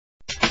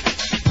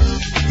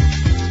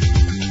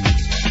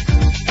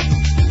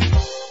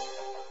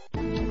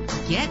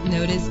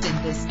noticed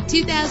in this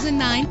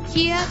 2009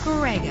 Kia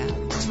Borrego.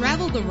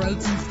 Travel the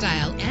roads in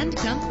style and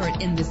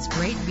comfort in this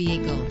great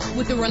vehicle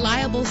with a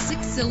reliable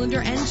 6-cylinder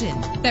engine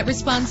that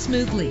responds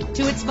smoothly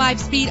to its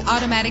 5-speed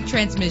automatic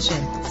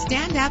transmission.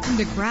 Stand out from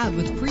the crowd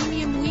with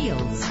premium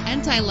wheels.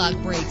 Anti-lock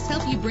brakes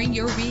help you bring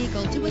your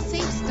vehicle to a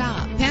safe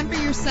stop. Pamper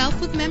yourself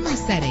with memory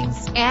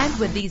settings. And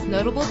with these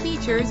notable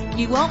features,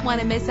 you won't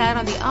want to miss out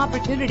on the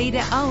opportunity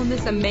to own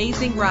this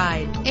amazing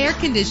ride. Air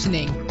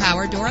conditioning,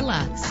 power door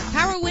locks,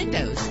 power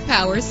windows,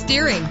 power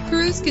steering,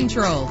 cruise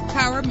control,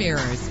 power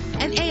mirrors,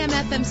 an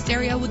AM/FM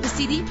stereo with a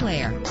CD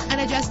player, an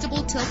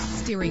adjustable tilt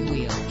steering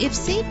wheel. If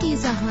safety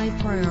is a high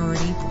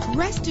priority,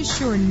 rest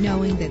assured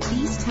knowing that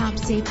these top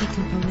safety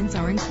components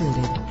are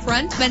included.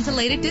 Front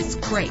ventilated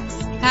disc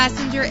brakes,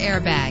 passenger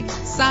airbag,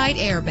 side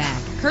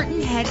airbag,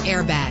 curtain head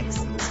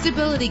airbags,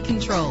 stability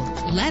control.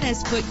 Let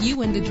us put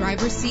you in the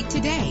driver's seat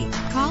today.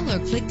 Call or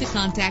click to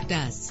contact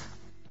us.